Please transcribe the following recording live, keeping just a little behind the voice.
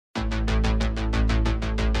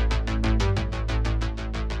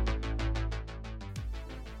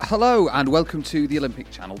Hello and welcome to the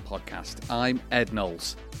Olympic Channel podcast. I'm Ed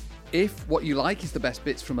Knowles. If what you like is the best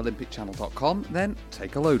bits from olympicchannel.com, then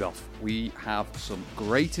take a load off. We have some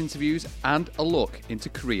great interviews and a look into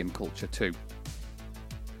Korean culture too.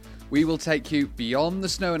 We will take you beyond the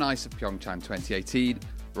snow and ice of PyeongChang 2018,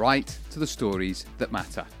 right to the stories that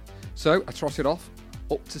matter. So I trotted off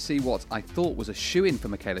up to see what I thought was a shoe-in for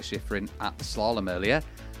Michaela Schifrin at the slalom earlier,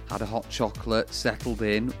 had a hot chocolate, settled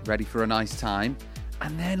in, ready for a nice time.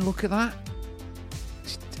 And then look at that.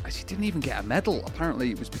 She didn't even get a medal. Apparently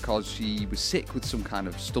it was because she was sick with some kind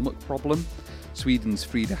of stomach problem. Sweden's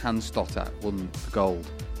Frida Hansdotter won the gold.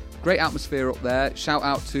 Great atmosphere up there. Shout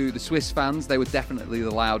out to the Swiss fans. They were definitely the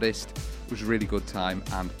loudest. It was a really good time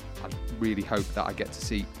and I really hope that I get to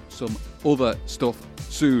see some other stuff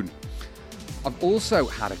soon. I've also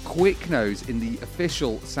had a quick nose in the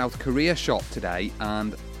official South Korea shop today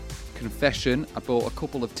and confession, I bought a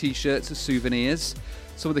couple of t-shirts as souvenirs.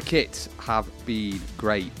 Some of the kits have been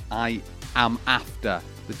great. I am after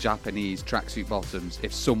the Japanese tracksuit bottoms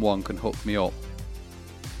if someone can hook me up.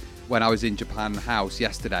 When I was in Japan House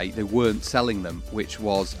yesterday, they weren't selling them, which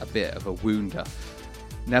was a bit of a wounder.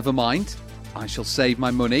 Never mind, I shall save my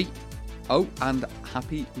money. Oh, and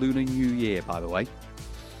happy Lunar New Year, by the way.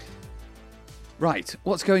 Right,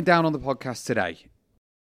 what's going down on the podcast today?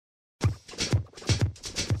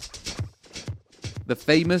 The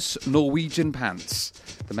famous Norwegian pants.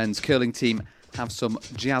 The men's curling team have some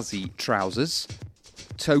jazzy trousers.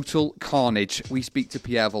 Total carnage. We speak to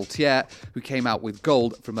Pierre Vaultier, who came out with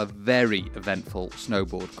gold from a very eventful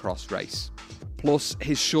snowboard cross race. Plus,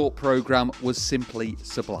 his short programme was simply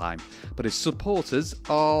sublime. But his supporters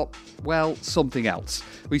are, well, something else.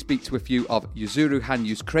 We speak to a few of Yuzuru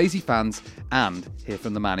Hanyu's crazy fans and hear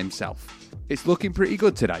from the man himself. It's looking pretty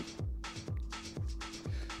good today.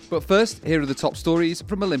 But first, here are the top stories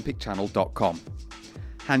from olympicchannel.com.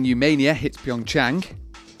 Hanyu Mania hits PyeongChang.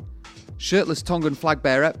 Shirtless Tongan flag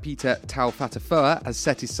bearer Peter Taufatafoa has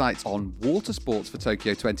set his sights on water sports for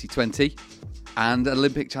Tokyo 2020. And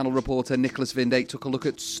Olympic Channel reporter Nicholas Vinde took a look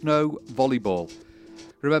at snow volleyball.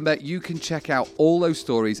 Remember, you can check out all those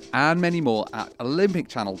stories and many more at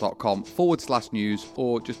olympicchannel.com/news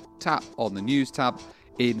or just tap on the news tab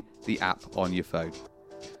in the app on your phone.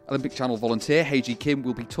 Olympic Channel volunteer Haeji Kim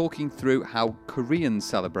will be talking through how Koreans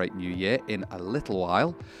celebrate New Year in a little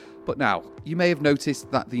while. But now, you may have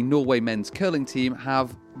noticed that the Norway men's curling team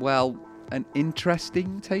have, well, an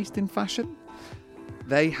interesting taste in fashion.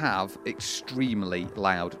 They have extremely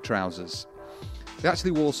loud trousers. They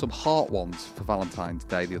actually wore some heart ones for Valentine's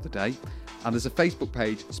Day the other day, and there's a Facebook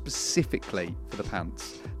page specifically for the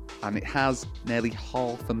pants, and it has nearly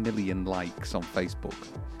 500,000 likes on Facebook.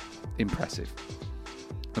 Impressive.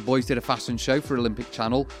 The boys did a fashion show for Olympic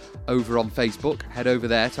Channel over on Facebook. Head over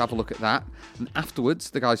there to have a look at that. And afterwards,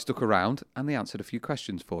 the guys stuck around and they answered a few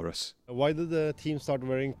questions for us. Why did the team start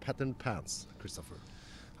wearing patterned pants, Christopher?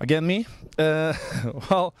 Again, me? Back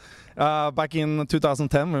in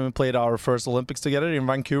 2010, when we played our first Olympics together in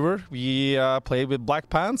Vancouver, we played with black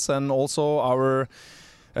pants, and also our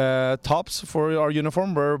tops for our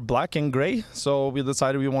uniform were black and grey. So we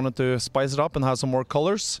decided we wanted to spice it up and have some more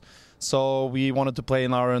colors. So we wanted to play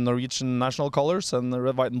in our Norwegian national colors and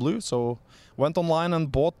red, white and blue. So went online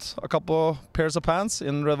and bought a couple of pairs of pants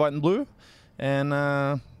in red, white and blue. And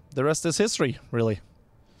the rest is history, really.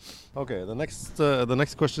 Okay, the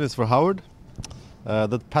next question is for Howard.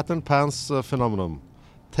 The patterned pants phenomenon.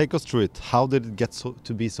 Take us through it. How did it get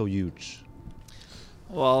to be so huge?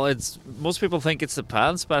 Well, most people think it's the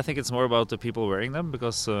pants, but I think it's more about the people wearing them,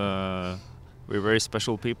 because we're very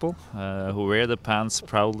special people who wear the pants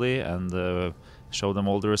proudly and show them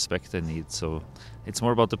all the respect they need. So it's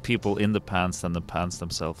more about the people in the pants than the pants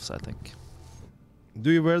themselves, I think.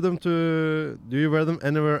 Do you wear them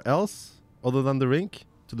anywhere else other than the rink?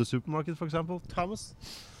 To the supermarket, for example, Thomas?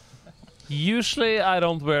 Usually I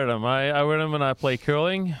don't wear them. I wear them when I play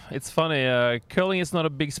curling. It's funny, curling is not a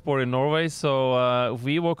big sport in Norway, so if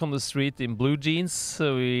we walk on the street in blue jeans,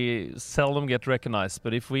 we seldom get recognized.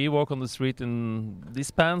 But if we walk on the street in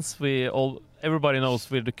these pants, everybody knows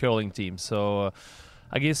we're the curling team. So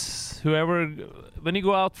I guess when you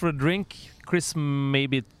go out for a drink, Chris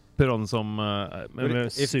maybe put on some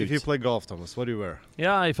if you play golf, Thomas, what do you wear?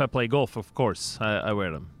 Yeah, if I play golf, of course, I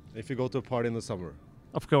wear them. If you go to a party in the summer?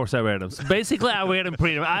 Of course I wear them. So basically, I wear them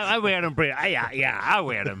pretty. I wear them pretty. I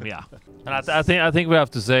wear them. Yeah. And I think we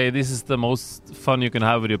have to say this is the most fun you can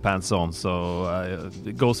have with your pants on. So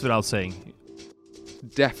it goes without saying.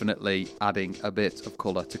 Definitely adding a bit of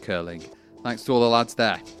colour to curling. Thanks to all the lads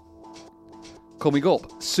there. Coming up,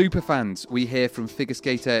 superfans. We hear from figure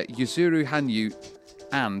skater Yuzuru Hanyu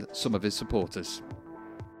and some of his supporters.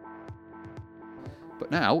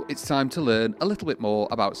 But now it's time to learn a little bit more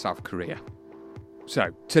about South Korea. So,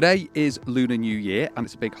 today is Lunar New Year and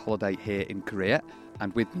it's a big holiday here in Korea.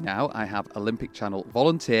 And with me now, I have Olympic Channel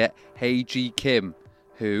volunteer Haeji Kim,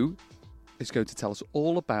 who is going to tell us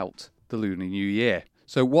all about the Lunar New Year.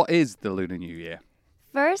 So, what is the Lunar New Year?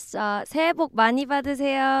 First, 새해 복 많이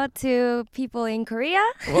받으세요 to people in Korea.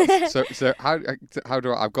 What? So how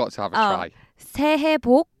do I've got to have a try. 새해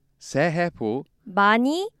복 새해 복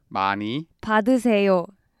많이 받으세요.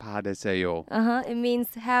 받으세요. It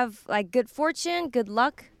means have like good fortune, good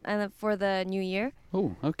luck, and for the new year.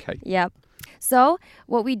 Oh, okay. Yep. So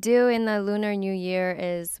what we do in the Lunar New Year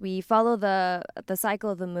is we follow the cycle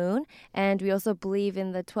of the moon, and we also believe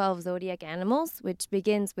in the 12 zodiac animals, which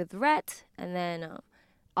begins with rat, and then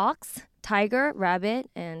ox, tiger, rabbit,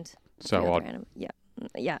 and so on.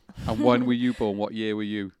 Yeah. And when were you born? What year were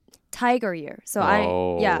you? Tiger year. So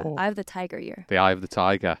I have the tiger year. The eye of the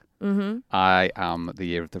tiger. Mm-hmm. I am the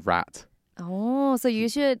year of the rat. Oh, so you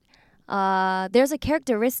should. There's a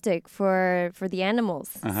characteristic for the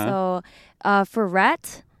animals. So for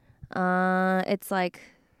rat, it's like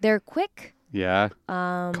they're quick. Yeah.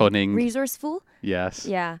 Cunning. Resourceful. Yes.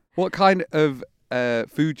 Yeah. What kind of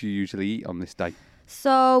food do you usually eat on this day?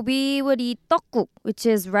 So we would eat 떡국, which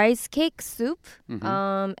is rice cake soup,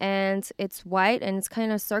 Mm-hmm. and it's white and it's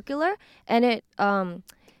kind of circular. And it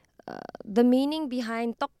the meaning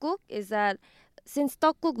behind 떡국 is that since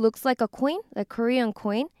떡국 looks like a coin, a Korean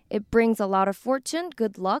coin, it brings a lot of fortune,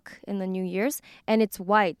 good luck in the New Year's, and it's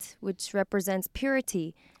white, which represents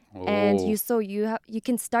purity. Oh. And you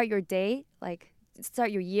can start your day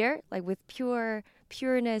start your year with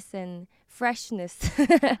pureness and freshness.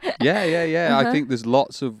 Yeah. I think there's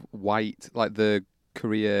lots of white, like the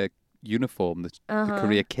Korea uniform, the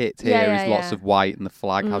Korea kit here is lots of white, and the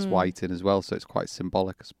flag has white in as well, so it's quite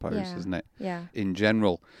symbolic, I suppose, isn't it? Yeah. In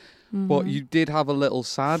general. But you did have a little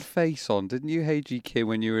sad face on, didn't you, Haeji Kim,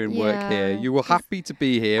 when you were in work here? You were happy to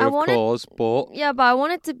be here, of course, but... Yeah, but I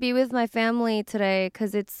wanted to be with my family today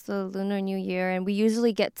because it's the Lunar New Year, and we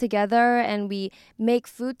usually get together and we make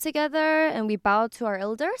food together and we bow to our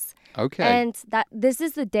elders. Okay. And this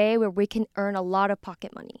is the day where we can earn a lot of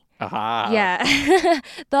pocket money. Aha. Yeah.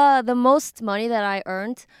 The most money that I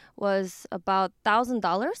earned was about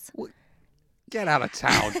 $1,000. Get out of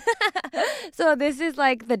town. So this is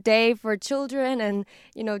like the day for children and,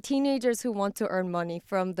 teenagers who want to earn money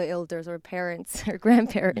from the elders or parents or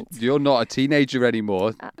grandparents. You're not a teenager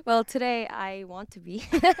anymore. Well, today I want to be.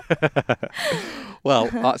 Well,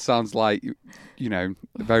 that sounds like,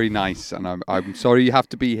 very nice. And I'm sorry you have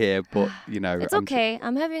to be here, but, It's okay.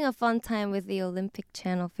 I'm having a fun time with the Olympic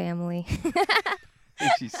Channel family.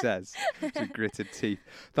 She says, through gritted teeth.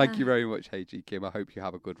 Thank you very much, Haeji Kim. I hope you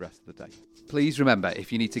have a good rest of the day. Please remember,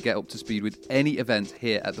 if you need to get up to speed with any event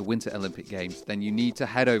here at the Winter Olympic Games, then you need to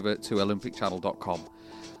head over to olympicchannel.com.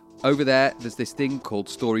 Over there's this thing called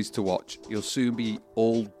Stories to Watch. You'll soon be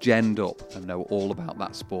all genned up and know all about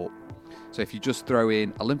that sport. So if you just throw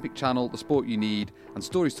in Olympic Channel, the sport you need, and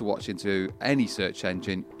Stories to Watch into any search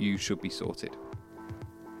engine, you should be sorted.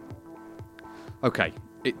 Okay.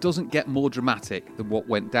 It doesn't get more dramatic than what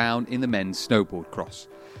went down in the men's snowboard cross.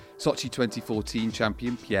 Sochi 2014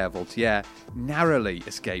 champion Pierre Vaultier narrowly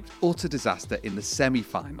escaped utter disaster in the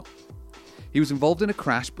semi-final. He was involved in a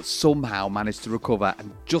crash but somehow managed to recover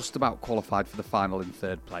and just about qualified for the final in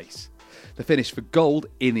third place. The finish for gold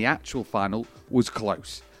in the actual final was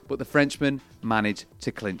close, but the Frenchman managed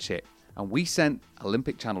to clinch it. And we sent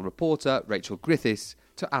Olympic Channel reporter Rachel Griffiths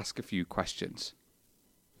to ask a few questions.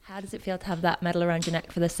 How does it feel to have that medal around your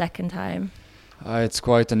neck for the second time? It's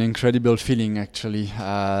quite an incredible feeling, actually.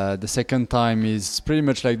 The second time is pretty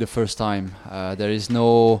much like the first time. There is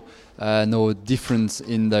no difference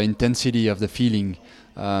in the intensity of the feeling.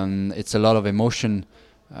 It's a lot of emotion,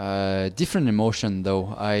 different emotion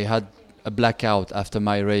though. I had a blackout after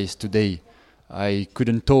my race today. I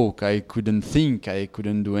couldn't talk, I couldn't think, I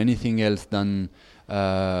couldn't do anything else than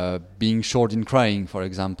being short in crying, for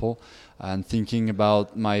example. And thinking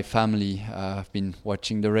about my family, I've been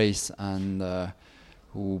watching the race and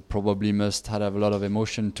who probably must have a lot of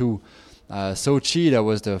emotion too. Sochi, that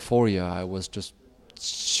was the euphoria. I was just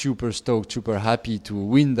super stoked, super happy to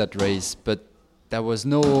win that race. But there was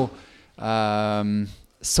no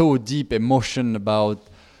so deep emotion about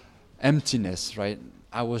emptiness, right?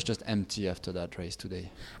 I was just empty after that race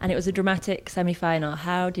today. And it was a dramatic semi-final.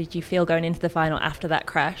 How did you feel going into the final after that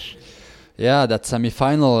crash? Yeah, that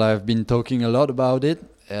semi-final, I've been talking a lot about it.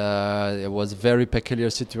 It was a very peculiar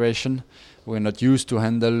situation. we're not used to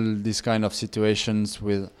handle this kind of situations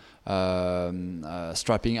with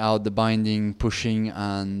strapping out the binding, pushing,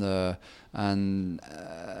 and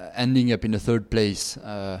ending up in the third place.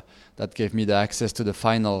 That gave me the access to the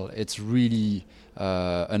final. It's really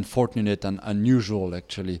unfortunate and unusual,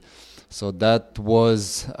 actually. So that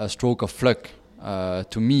was a stroke of luck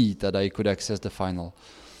to me that I could access the final.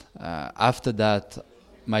 After that,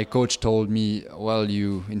 my coach told me, well,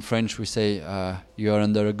 in French we say, you are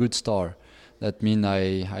under a good star. That means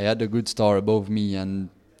I had a good star above me, and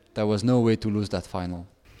there was no way to lose that final.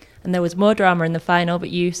 And there was more drama in the final,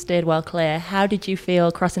 but you stayed well clear. How did you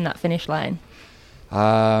feel crossing that finish line?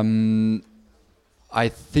 I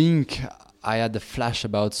think I had a flash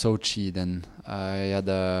about Sochi then. I had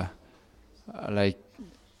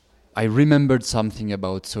I remembered something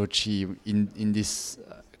about Sochi in this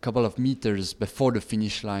couple of meters before the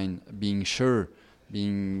finish line, being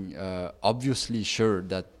obviously sure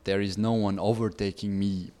that there is no one overtaking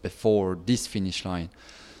me before this finish line.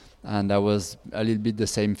 And that was a little bit the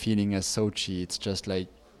same feeling as Sochi. It's just like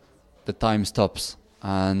the time stops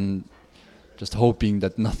and just hoping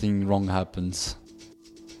that nothing wrong happens.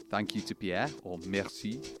 Thank you to Pierre, or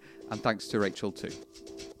merci, and thanks to Rachel too.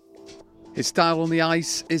 His style on the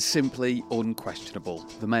ice is simply unquestionable.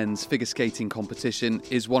 The men's figure skating competition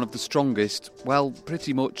is one of the strongest, well,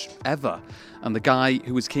 pretty much ever. And the guy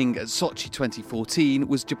who was king at Sochi 2014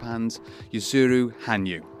 was Japan's Yuzuru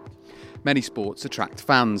Hanyu. Many sports attract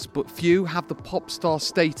fans, but few have the pop star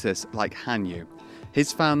status like Hanyu.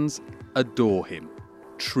 His fans adore him,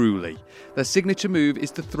 truly. Their signature move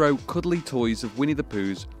is to throw cuddly toys of Winnie the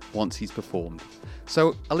Pooh's once he's performed.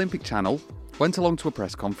 So Olympic Channel went along to a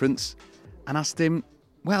press conference and asked him,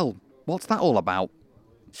 well, what's that all about?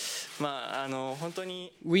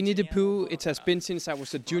 Winnie the Pooh, it has been since I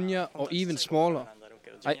was a junior or even smaller.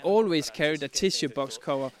 I always carried a tissue box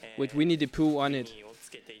cover with Winnie the Pooh on it.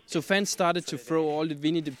 So fans started to throw all the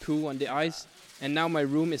Winnie the Pooh on the ice, and now my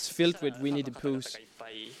room is filled with Winnie the Poohs.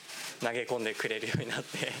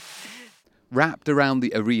 Wrapped around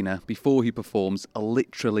the arena before he performs are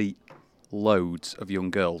literally loads of young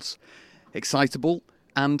girls. Excitable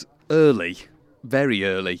and early, very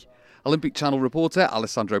early. Olympic Channel reporter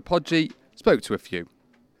Alessandro Poggi spoke to a few.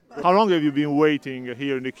 How long have you been waiting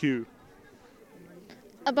here in the queue?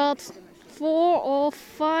 About 4 or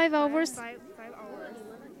 5 hours. 5 hours.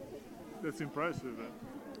 That's impressive.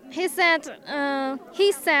 He said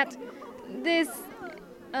this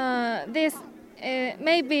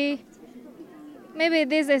maybe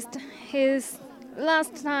this is his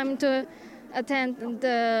last time to attend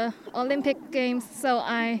the Olympic Games, so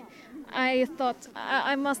I thought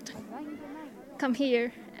I must come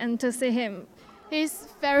here and to see him. He's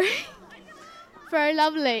very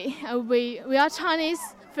lovely. We are Chinese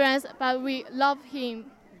friends, but we love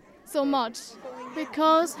him so much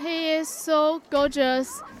because he is so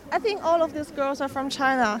gorgeous. I think all of these girls are from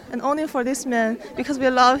China, and only for this man, because we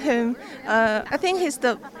love him. I think he's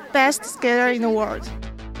the best skater in the world.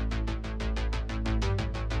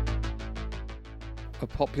 A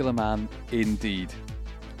popular man indeed.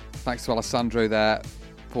 Thanks to Alessandro there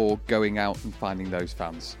for going out and finding those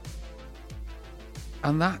fans.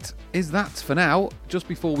 And that is that for now. Just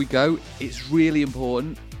before we go, it's really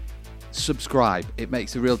important. Subscribe. It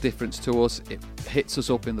makes a real difference to us. It hits us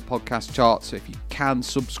up in the podcast chart. So if you can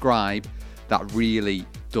subscribe, that really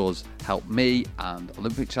does help me and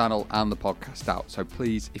Olympic Channel and the podcast out. So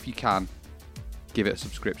please, if you can, give it a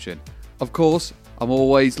subscription. Of course, I'm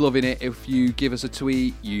always loving it if you give us a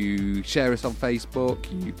tweet, you share us on Facebook,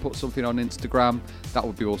 you put something on Instagram. That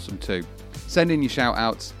would be awesome too. Send in your shout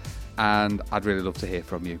outs and I'd really love to hear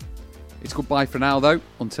from you. It's goodbye for now though.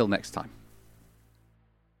 Until next time.